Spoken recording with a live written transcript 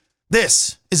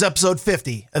This is episode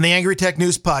 50 of the Angry Tech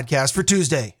News Podcast for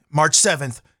Tuesday, March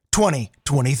 7th,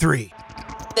 2023.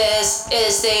 This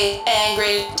is the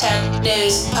Angry Tech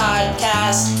News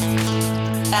Podcast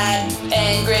at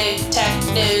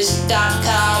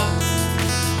angrytechnews.com.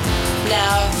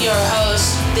 Now your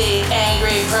host, the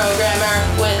Angry Programmer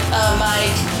with a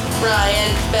mic,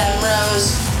 Ryan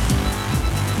Bemrose.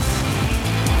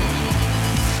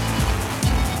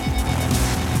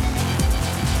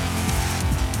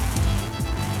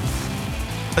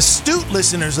 Astute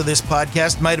listeners of this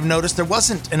podcast might have noticed there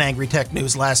wasn't an Angry Tech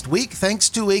News last week thanks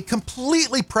to a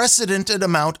completely precedented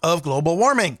amount of global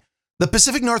warming. The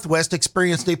Pacific Northwest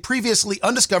experienced a previously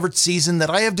undiscovered season that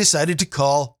I have decided to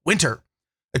call winter.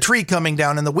 A tree coming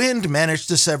down in the wind managed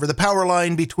to sever the power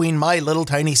line between my little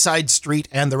tiny side street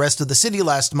and the rest of the city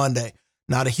last Monday.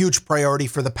 Not a huge priority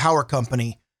for the power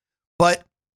company, but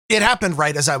it happened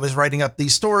right as I was writing up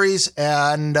these stories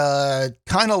and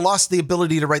kind of lost the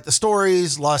ability to write the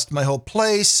stories, lost my whole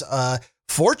place.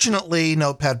 Fortunately,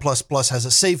 Notepad++ has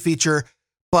a save feature,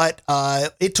 but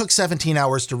it took 17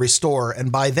 hours to restore.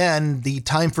 And by then, the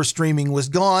time for streaming was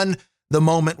gone. The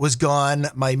moment was gone.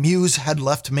 My muse had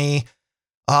left me.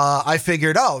 I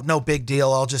figured, oh, no big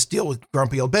deal. I'll just deal with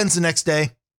Grumpy Old Ben's the next day.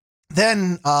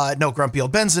 Then, no Grumpy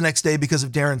Old Ben's the next day because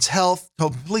of Darren's health.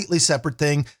 Completely separate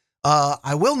thing.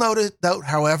 I will note,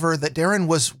 however, that Darren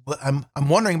was, I'm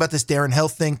wondering about this Darren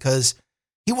health thing because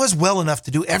he was well enough to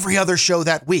do every other show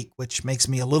that week, which makes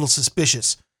me a little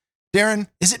suspicious. Darren,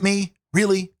 is it me?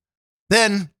 Really?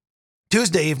 Then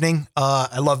Tuesday evening,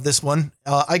 I love this one.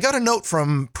 I got a note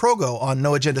from Progo on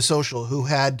No Agenda Social who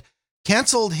had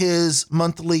canceled his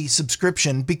monthly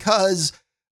subscription because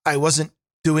I wasn't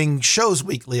doing shows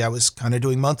weekly. I was kind of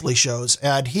doing monthly shows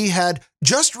and he had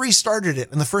just restarted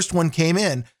it and the first one came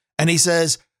in. And he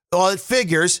says, well, it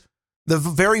figures the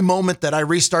very moment that I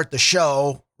restart the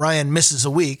show, Ryan misses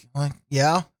a week. I'm like,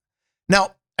 yeah.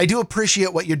 Now, I do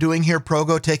appreciate what you're doing here,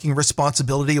 Progo, taking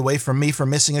responsibility away from me for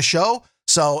missing a show.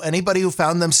 So anybody who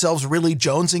found themselves really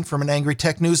jonesing from an Angry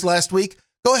Tech News last week,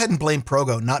 go ahead and blame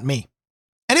Progo, not me.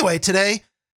 Anyway, today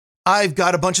I've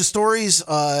got a bunch of stories.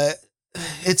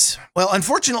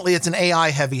 Unfortunately, it's an AI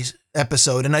heavy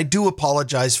episode, and I do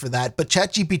apologize for that, but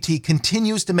ChatGPT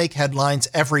continues to make headlines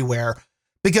everywhere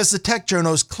because the tech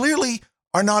journos clearly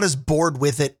are not as bored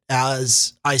with it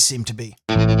as I seem to be.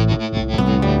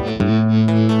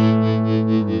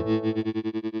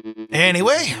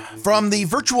 Anyway, from the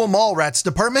Virtual Mall Rats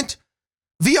department,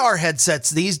 VR headsets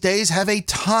these days have a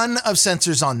ton of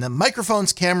sensors on them,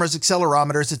 microphones, cameras,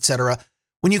 accelerometers, etc.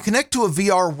 When you connect to a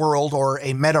VR world or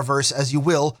a metaverse, as you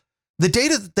will, the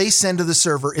data that they send to the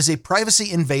server is a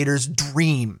privacy invader's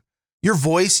dream. Your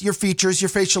voice, your features, your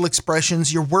facial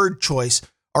expressions, your word choice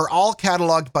are all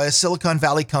cataloged by a Silicon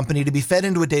Valley company to be fed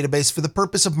into a database for the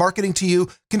purpose of marketing to you,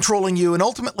 controlling you, and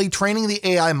ultimately training the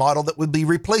AI model that would be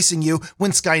replacing you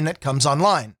when Skynet comes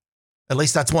online. At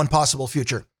least that's one possible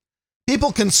future.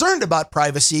 People concerned about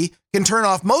privacy can turn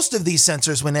off most of these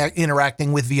sensors when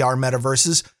interacting with VR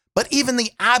metaverses, but even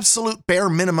the absolute bare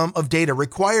minimum of data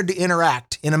required to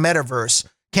interact in a metaverse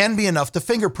can be enough to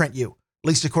fingerprint you, at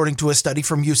least according to a study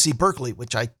from UC Berkeley,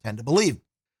 which I tend to believe.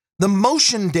 The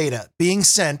motion data being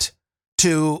sent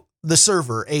to the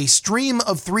server, a stream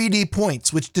of 3D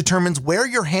points, which determines where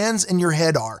your hands and your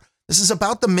head are. This is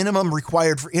about the minimum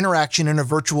required for interaction in a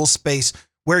virtual space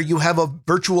where you have a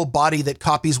virtual body that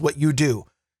copies what you do.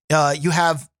 You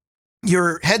have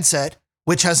your headset,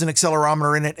 which has an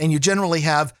accelerometer in it, and you generally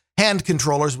have hand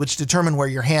controllers, which determine where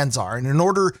your hands are. And in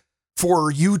order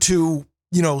for you to,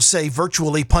 say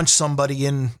virtually punch somebody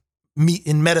in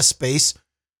metaspace,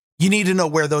 you need to know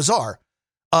where those are.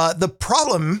 The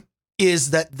problem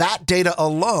is that data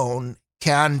alone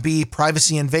can be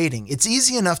privacy invading. It's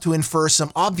easy enough to infer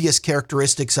some obvious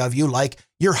characteristics of you, like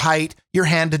your height, your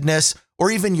handedness,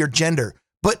 or even your gender.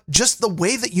 But just the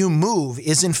way that you move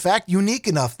is in fact unique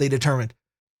enough, they determined.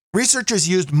 Researchers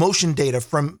used motion data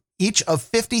from each of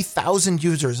 50,000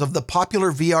 users of the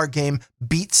popular VR game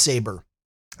Beat Saber.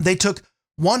 They took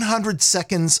 100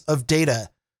 seconds of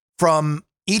data from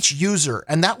each user,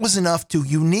 and that was enough to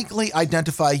uniquely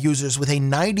identify users with a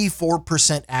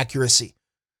 94% accuracy.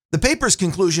 The paper's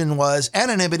conclusion was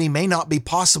anonymity may not be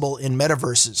possible in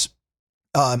metaverses.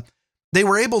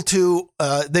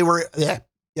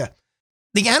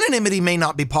 The anonymity may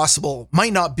not be possible,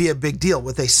 might not be a big deal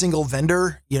with a single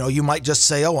vendor. You might just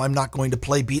say, oh, I'm not going to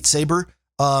play Beat Saber,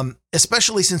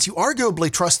 especially since you arguably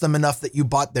trust them enough that you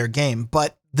bought their game.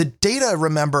 But the data,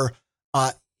 remember,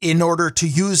 in order to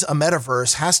use a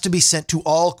metaverse has to be sent to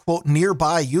all, quote,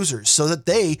 nearby users so that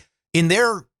they, in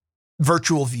their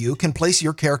virtual view, can place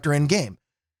your character in game.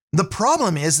 The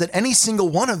problem is that any single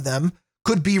one of them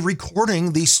could be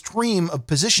recording the stream of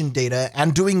position data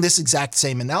and doing this exact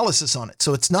same analysis on it.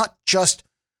 So it's not just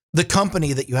the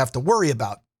company that you have to worry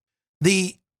about.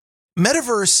 The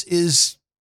metaverse is,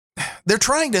 they're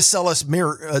trying to sell us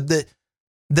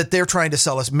they're trying to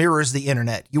sell us mirrors the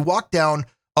internet. You walk down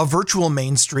a virtual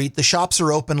main street, the shops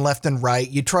are open left and right.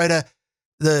 You try to,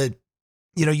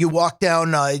 you walk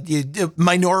down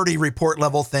Minority Report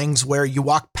level things where you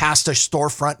walk past a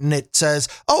storefront and it says,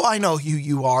 oh, I know who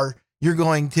you are. You're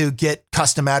going to get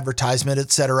custom advertisement,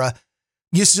 etc.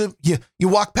 You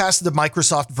walk past the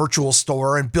Microsoft virtual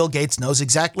store and Bill Gates knows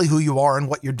exactly who you are and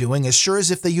what you're doing, as sure as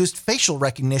if they used facial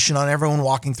recognition on everyone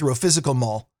walking through a physical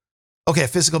mall. Okay, a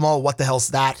physical mall, what the hell's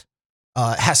that?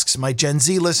 Asks my Gen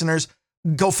Z listeners.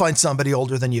 Go find somebody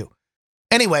older than you.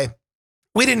 Anyway,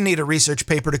 we didn't need a research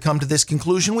paper to come to this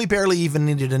conclusion. We barely even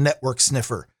needed a network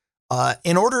sniffer.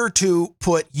 In order to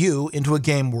put you into a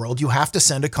game world, you have to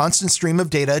send a constant stream of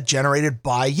data generated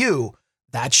by you.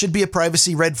 That should be a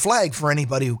privacy red flag for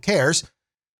anybody who cares.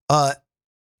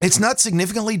 It's not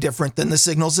significantly different than the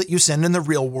signals that you send in the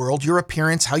real world, your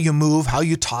appearance, how you move, how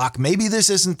you talk. Maybe this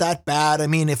isn't that bad. I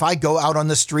mean, if I go out on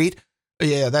the street,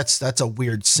 yeah, that's a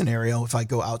weird scenario if I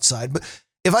go outside. But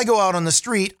if I go out on the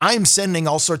street, I'm sending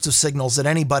all sorts of signals that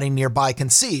anybody nearby can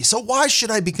see. So why should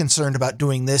I be concerned about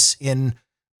doing this in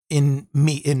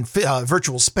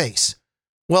virtual space?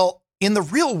 Well, in the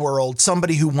real world,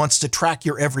 somebody who wants to track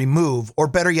your every move, or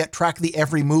better yet, track the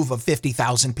every move of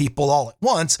 50,000 people all at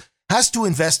once, has to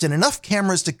invest in enough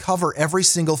cameras to cover every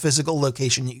single physical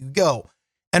location you go.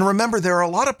 And remember, there are a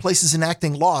lot of places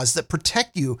enacting laws that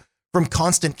protect you from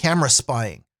constant camera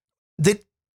spying.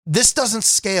 This doesn't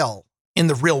scale in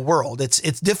the real world. It's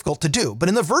difficult to do. But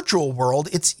in the virtual world,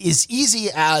 it's as easy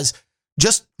as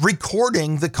just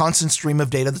recording the constant stream of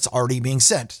data that's already being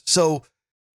sent. So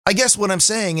I guess what I'm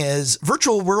saying is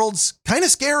virtual world's kind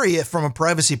of scary from a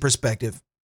privacy perspective.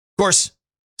 Of course,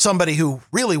 somebody who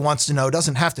really wants to know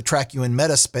doesn't have to track you in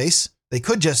metaspace. They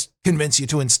could just convince you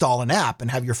to install an app and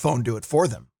have your phone do it for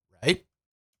them, right?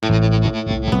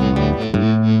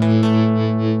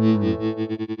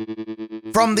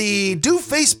 From the Do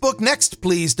Facebook Next,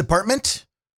 Please department,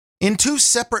 in two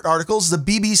separate articles, the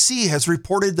BBC has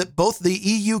reported that both the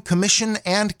EU Commission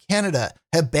and Canada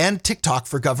have banned TikTok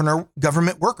for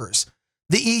government workers.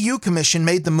 The EU Commission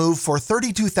made the move for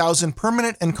 32,000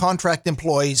 permanent and contract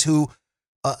employees who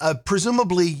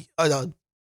presumably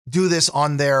do this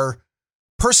on their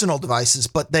personal devices,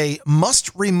 but they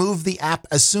must remove the app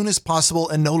as soon as possible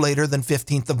and no later than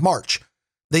 15th of March.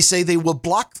 They say they will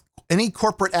block any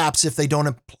corporate apps if they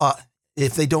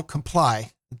don't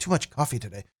comply. Too much coffee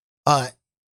today.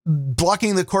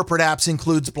 Blocking the corporate apps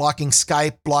includes blocking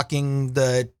Skype, blocking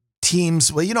the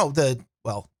Teams, corporate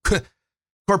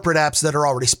apps that are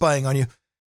already spying on you.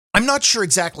 I'm not sure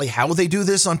exactly how they do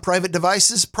this on private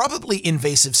devices, probably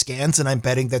invasive scans, and I'm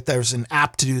betting that there's an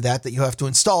app to do that you have to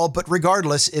install. But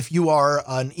regardless, if you are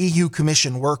an EU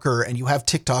Commission worker and you have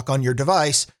TikTok on your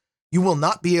device, you will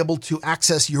not be able to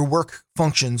access your work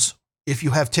functions if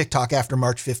you have TikTok after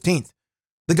March 15th.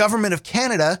 The government of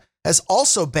Canada has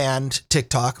also banned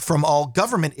TikTok from all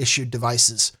government-issued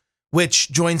devices,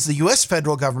 which joins the U.S.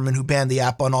 federal government who banned the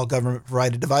app on all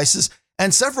government-provided devices,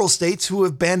 and several states who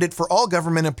have banned it for all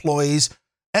government employees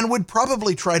and would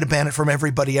probably try to ban it from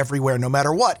everybody everywhere, no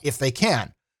matter what, if they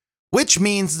can. Which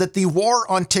means that the war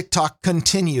on TikTok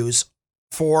continues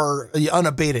for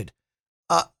unabated.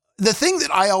 The thing that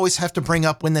I always have to bring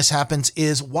up when this happens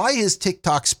is, why is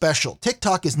TikTok special?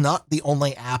 TikTok is not the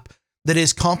only app that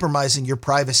is compromising your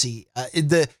privacy.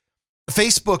 The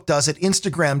Facebook does it,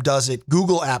 Instagram does it,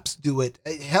 Google apps do it.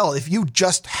 Hell, if you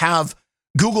just have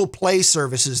Google Play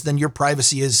services, then your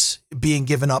privacy is being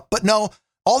given up. But no,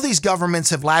 all these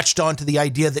governments have latched on to the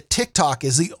idea that TikTok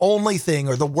is the only thing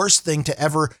or the worst thing to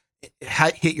ever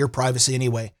hit your privacy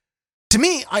anyway. To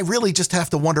me, I really just have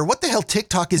to wonder what the hell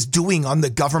TikTok is doing on the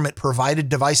government provided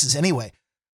devices anyway.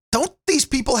 Don't these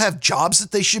people have jobs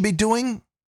that they should be doing?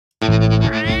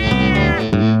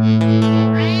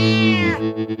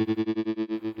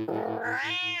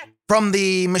 From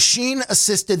the Machine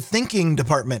Assisted Thinking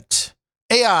Department,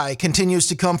 AI continues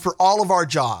to come for all of our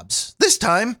jobs. This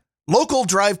time, local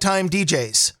drive time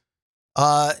DJs.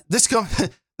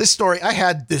 This story, I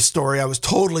had this story. I was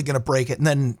totally going to break it. And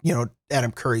then,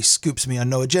 Adam Curry scoops me on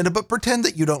No Agenda, but pretend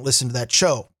that you don't listen to that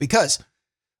show, because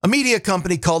a media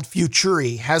company called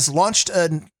Futuri has launched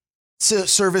a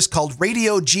service called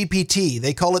Radio GPT.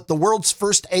 They call it the world's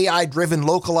first AI-driven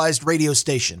localized radio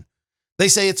station. They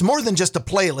say it's more than just a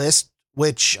playlist,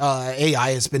 which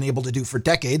AI has been able to do for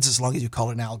decades, as long as you call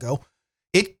it an algo.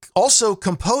 It also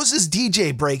composes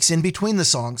DJ breaks in between the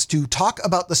songs to talk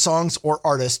about the songs or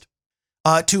artist,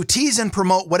 to tease and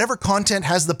promote whatever content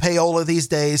has the payola these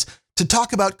days, to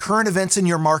talk about current events in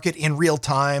your market in real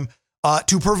time,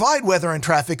 to provide weather and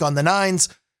traffic on the nines,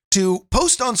 to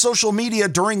post on social media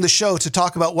during the show to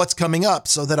talk about what's coming up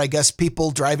so that I guess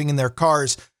people driving in their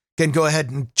cars can go ahead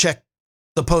and check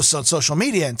the posts on social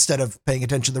media instead of paying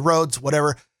attention to the roads,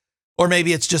 whatever. Or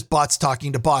maybe it's just bots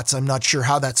talking to bots. I'm not sure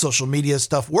how that social media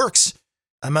stuff works.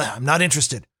 I'm not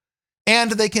interested.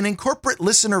 And they can incorporate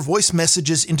listener voice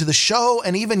messages into the show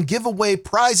and even give away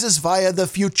prizes via the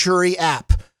Futuri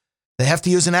app. They have to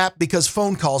use an app because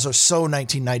phone calls are so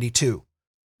 1992.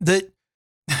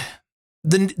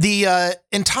 The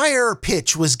entire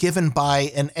pitch was given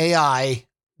by an AI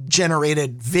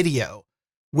generated video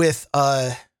with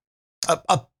a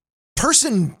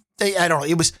person. I don't know.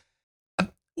 It was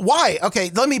why?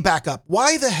 Okay, let me back up.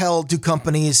 Why the hell do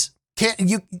companies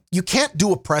you can't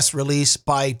do a press release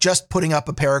by just putting up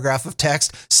a paragraph of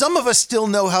text? Some of us still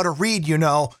know how to read, you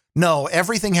know. No,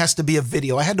 everything has to be a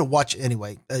video. I had to watch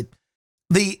anyway.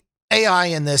 The AI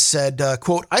in this said,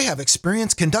 quote, "I have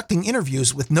experience conducting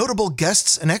interviews with notable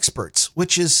guests and experts,"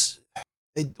 which is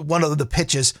one of the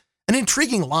pitches. An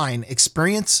intriguing line.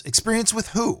 Experience with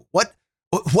who? What?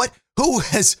 Who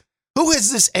has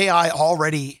this AI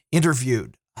already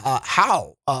interviewed?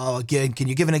 How? Again, can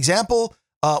you give an example?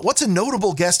 What's a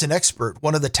notable guest and expert?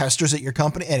 One of the testers at your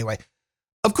company? Anyway,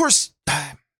 of course.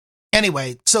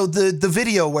 Anyway, so the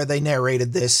video where they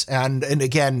narrated this, and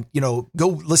again, you know, go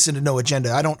listen to No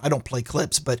Agenda. I don't play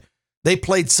clips, but they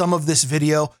played some of this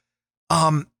video.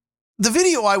 The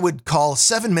video I would call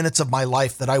 7 minutes of my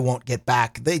life that I won't get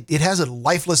back. It has a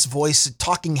lifeless voice, a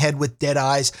talking head with dead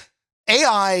eyes.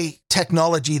 AI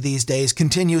technology these days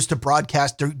continues to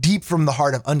broadcast deep from the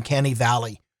heart of Uncanny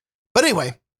Valley. But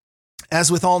anyway,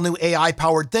 as with all new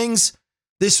AI-powered things,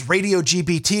 this radio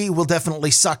GPT will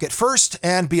definitely suck at first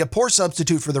and be a poor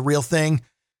substitute for the real thing.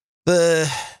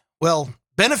 The,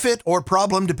 benefit or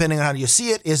problem, depending on how you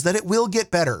see it, is that it will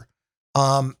get better.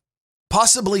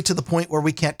 Possibly to the point where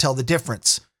we can't tell the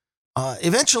difference.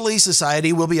 Eventually,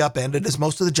 society will be upended as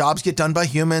most of the jobs get done by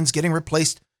humans getting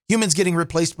replaced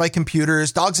by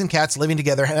computers, dogs and cats living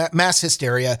together, mass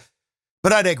hysteria.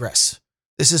 But I digress.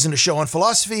 This isn't a show on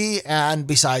philosophy, and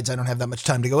besides, I don't have that much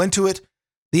time to go into it.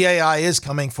 The AI is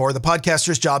coming for the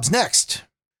podcasters' jobs next.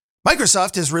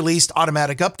 Microsoft has released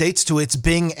automatic updates to its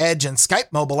Bing, Edge, and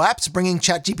Skype mobile apps, bringing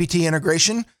ChatGPT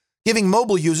integration, giving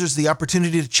mobile users the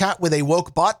opportunity to chat with a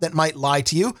woke bot that might lie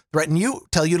to you, threaten you,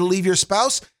 tell you to leave your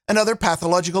spouse, and other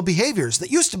pathological behaviors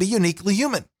that used to be uniquely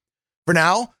human. For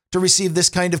now, to receive this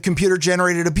kind of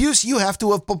computer-generated abuse, you have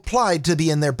to have applied to be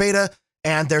in their beta,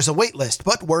 and there's a wait list.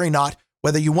 But worry not,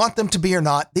 whether you want them to be or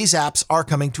not, these apps are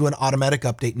coming to an automatic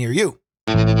update near you.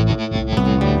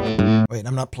 Wait,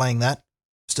 I'm not playing that.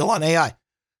 Still on AI.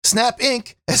 Snap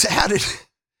Inc. has added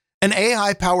an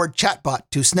AI-powered chatbot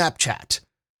to Snapchat.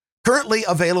 Currently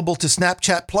available to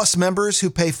Snapchat Plus members who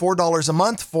pay $4 a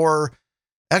month for...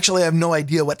 Actually, I have no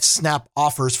idea what Snap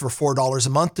offers for $4 a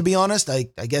month, to be honest. I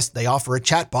guess they offer a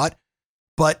chatbot.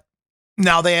 But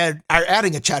now they are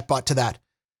adding a chatbot to that.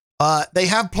 They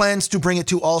have plans to bring it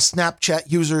to all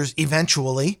Snapchat users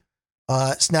eventually.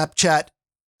 Snapchat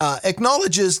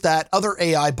acknowledges that other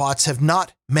AI bots have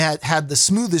not had the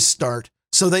smoothest start,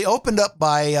 so they opened up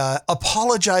by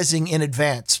apologizing in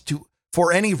advance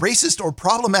for any racist or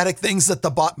problematic things that the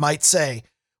bot might say,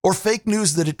 or fake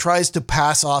news that it tries to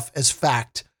pass off as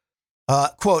fact.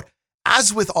 Quote,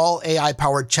 "As with all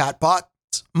AI-powered chatbots,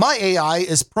 my AI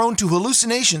is prone to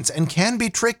hallucinations and can be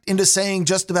tricked into saying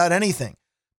just about anything.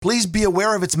 Please be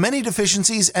aware of its many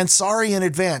deficiencies and sorry in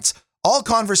advance. All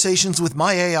conversations with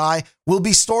my AI will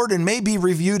be stored and may be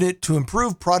reviewed to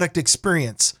improve product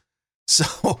experience."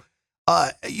 So,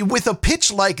 with a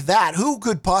pitch like that, who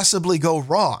could possibly go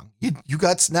wrong? You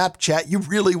got Snapchat. You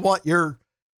really want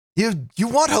you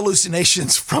want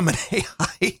hallucinations from an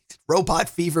AI. Robot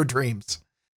fever dreams.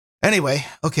 Anyway,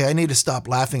 okay, I need to stop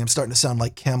laughing. I'm starting to sound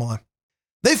like Kamala.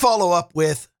 They follow up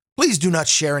with, "Please do not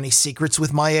share any secrets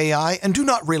with my AI and do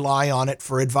not rely on it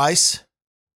for advice."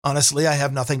 Honestly, I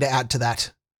have nothing to add to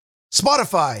that.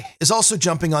 Spotify is also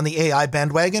jumping on the AI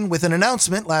bandwagon with an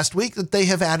announcement last week that they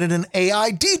have added an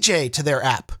AI DJ to their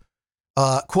app.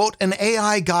 Quote, "An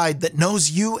AI guide that knows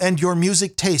you and your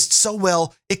music taste so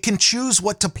well it can choose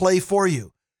what to play for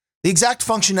you." The exact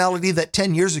functionality that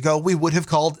 10 years ago we would have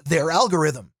called their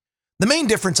algorithm. The main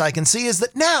difference I can see is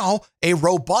that now a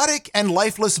robotic and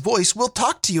lifeless voice will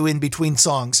talk to you in between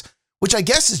songs, which I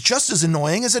guess is just as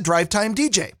annoying as a drive time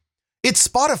DJ. It's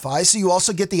Spotify, so you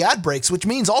also get the ad breaks, which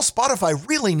means all Spotify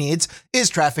really needs is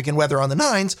traffic and weather on the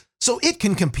nines, so it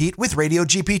can compete with Radio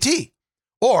GPT.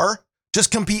 Or just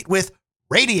compete with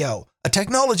radio, a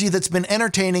technology that's been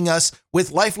entertaining us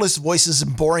with lifeless voices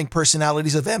and boring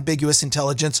personalities of ambiguous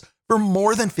intelligence for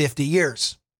more than 50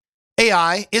 years.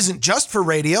 AI isn't just for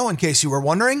radio, in case you were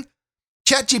wondering.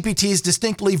 ChatGPT's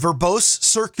distinctly verbose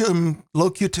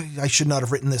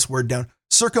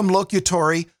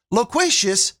circumlocutory,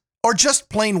 loquacious, or just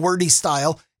plain wordy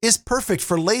style is perfect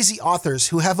for lazy authors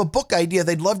who have a book idea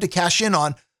they'd love to cash in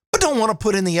on, but don't want to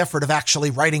put in the effort of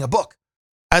actually writing a book.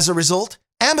 As a result,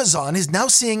 Amazon is now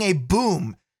seeing a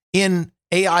boom in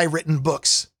AI-written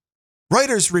books.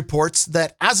 Reuters reports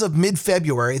that as of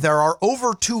mid-February, there are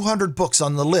over 200 books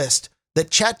on the list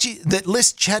that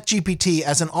list ChatGPT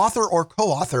as an author or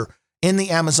co-author in the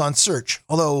Amazon search,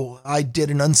 although I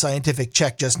did an unscientific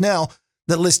check just now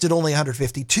that listed only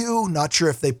 152. Not sure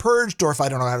if they purged or if I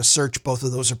don't know how to search. Both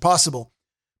of those are possible.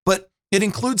 But it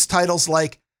includes titles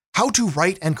like How to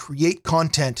Write and Create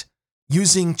Content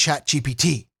Using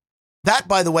ChatGPT. That,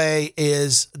 by the way,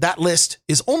 that list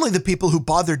is only the people who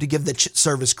bothered to give the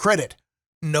service credit.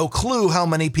 No clue how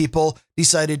many people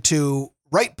decided to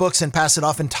write books and pass it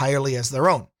off entirely as their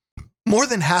own. More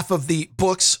than half of the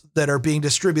books that are being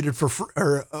distributed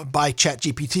by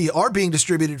ChatGPT are being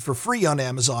distributed for free on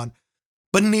Amazon,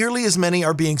 but nearly as many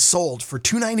are being sold for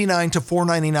 $2.99 to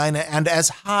 $4.99 and as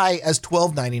high as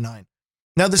 $12.99.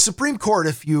 Now, the Supreme Court,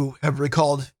 if you have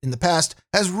recalled in the past,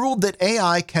 has ruled that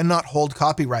AI cannot hold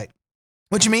copyright,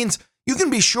 which means you can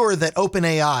be sure that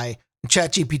OpenAI,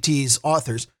 ChatGPT's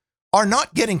authors, are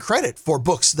not getting credit for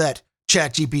books that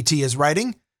ChatGPT is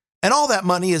writing, and all that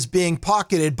money is being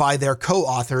pocketed by their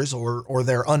co-authors or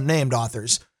their unnamed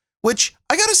authors, which,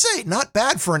 I gotta say, not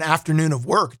bad for an afternoon of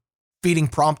work, feeding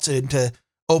prompts into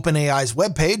OpenAI's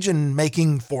webpage and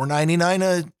making $4.99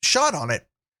 a shot on it.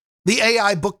 The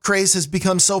AI book craze has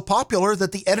become so popular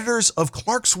that the editors of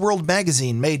Clarkesworld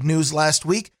magazine made news last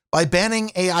week by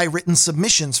banning AI-written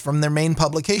submissions from their main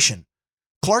publication.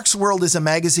 Clarkesworld is a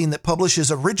magazine that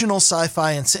publishes original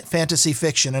sci-fi and fantasy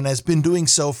fiction and has been doing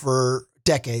so for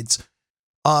decades.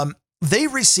 They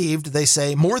received, they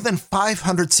say, more than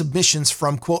 500 submissions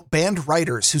from, quote, banned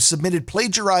writers who submitted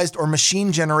plagiarized or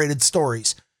machine-generated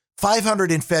stories,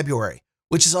 500 in February,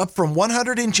 which is up from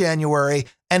 100 in January,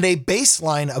 and a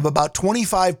baseline of about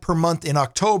 25 per month in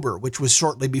October, which was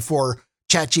shortly before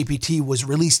ChatGPT was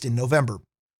released in November.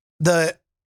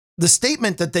 The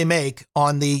statement that they make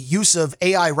on the use of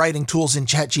AI writing tools in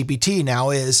ChatGPT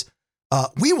now is,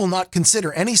 we will not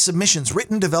consider any submissions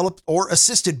written, developed, or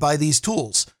assisted by these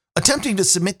tools. Attempting to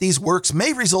submit these works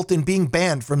may result in being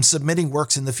banned from submitting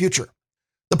works in the future.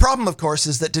 The problem, of course,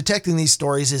 is that detecting these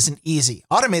stories isn't easy.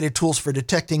 Automated tools for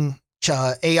detecting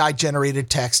AI-generated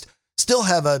text still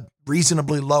have a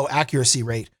reasonably low accuracy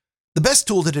rate. The best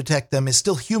tool to detect them is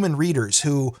still human readers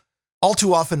who all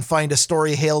too often find a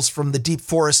story hails from the deep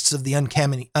forests of the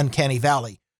uncanny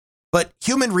valley. But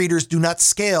human readers do not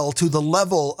scale to the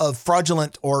level of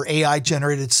fraudulent or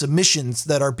AI-generated submissions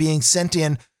that are being sent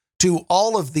in to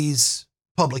all of these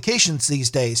publications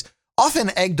these days,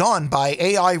 often egged on by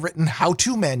AI-written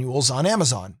how-to manuals on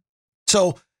Amazon.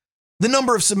 So the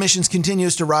number of submissions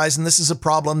continues to rise, and this is a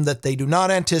problem that they do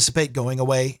not anticipate going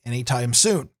away anytime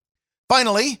soon.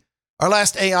 Finally, our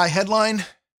last AI headline: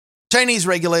 Chinese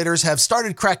regulators have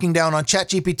started cracking down on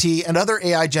ChatGPT and other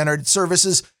AI-generated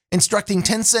services, instructing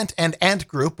Tencent and Ant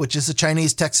Group, which is a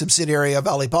Chinese tech subsidiary of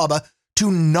Alibaba, to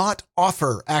not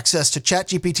offer access to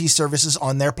ChatGPT services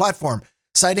on their platform,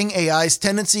 citing AI's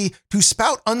tendency to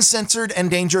spout uncensored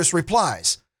and dangerous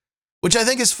replies. Which I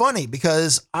think is funny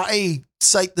because I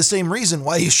cite the same reason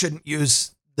why you shouldn't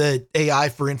use the AI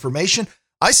for information.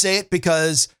 I say it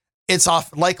because it's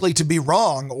likely to be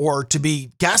wrong or to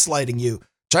be gaslighting you.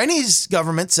 Chinese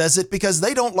government says it because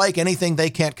they don't like anything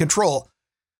they can't control.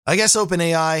 I guess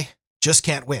OpenAI just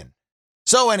can't win.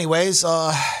 So anyways,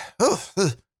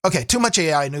 okay, too much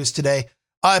AI news today.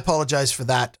 I apologize for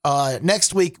that.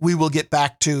 Next week, we will get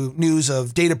back to news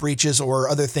of data breaches or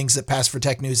other things that pass for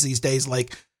tech news these days,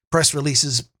 like press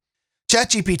releases.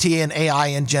 ChatGPT and AI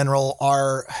in general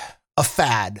are a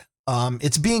fad.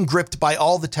 It's being gripped by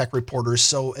all the tech reporters.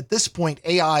 So at this point,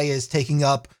 AI is taking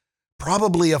up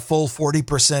probably a full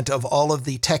 40% of all of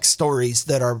the tech stories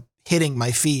that are hitting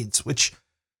my feeds, which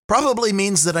probably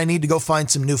means that I need to go find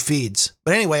some new feeds.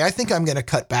 But anyway, I think I'm going to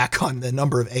cut back on the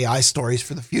number of AI stories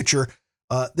for the future.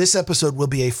 This episode will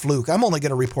be a fluke. I'm only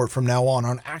going to report from now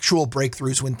on actual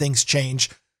breakthroughs when things change,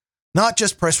 not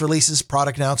just press releases,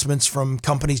 product announcements from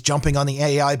companies jumping on the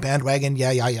AI bandwagon,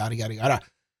 yada, yada, yada.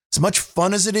 As much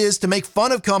fun as it is to make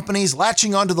fun of companies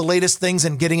latching onto the latest things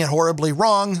and getting it horribly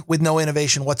wrong with no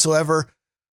innovation whatsoever,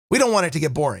 we don't want it to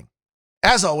get boring.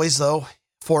 As always, though,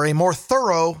 for a more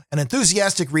thorough and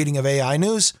enthusiastic reading of AI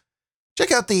news,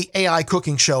 check out the AI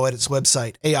Cooking Show at its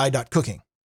website, ai.cooking.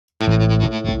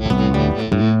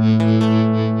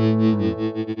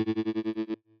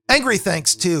 Angry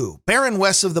thanks to Baron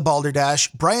West of the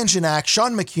Balderdash, Brian Janak,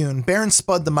 Sean McCune, Baron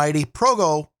Spud the Mighty,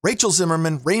 Progo, Rachel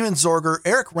Zimmerman, Raymond Zorger,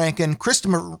 Eric Rankin,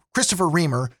 Christopher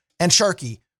Reamer, and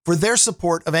Sharky for their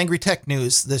support of Angry Tech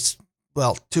News this,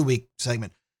 2-week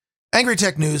segment. Angry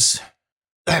Tech News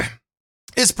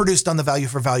is produced on the value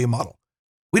for value model.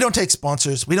 We don't take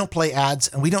sponsors, we don't play ads,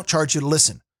 and we don't charge you to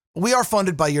listen. But we are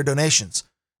funded by your donations.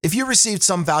 If you received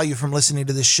some value from listening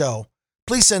to this show,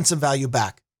 please send some value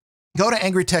back. Go to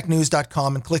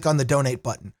angrytechnews.com and click on the donate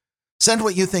button. Send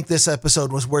what you think this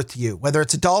episode was worth to you, whether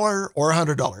it's $1 or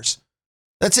 $100.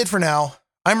 That's it for now.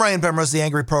 I'm Ryan Bemrose, the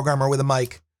Angry Programmer with a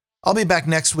mic. I'll be back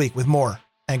next week with more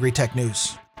Angry Tech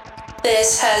News.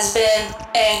 This has been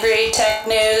Angry Tech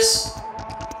News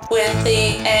with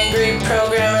the Angry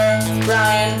Programmer,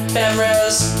 Ryan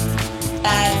Bemrose,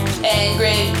 at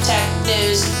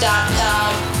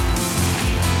angrytechnews.com.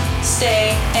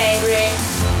 Stay angry.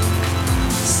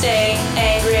 Stay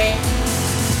angry.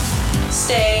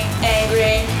 Stay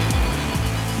angry.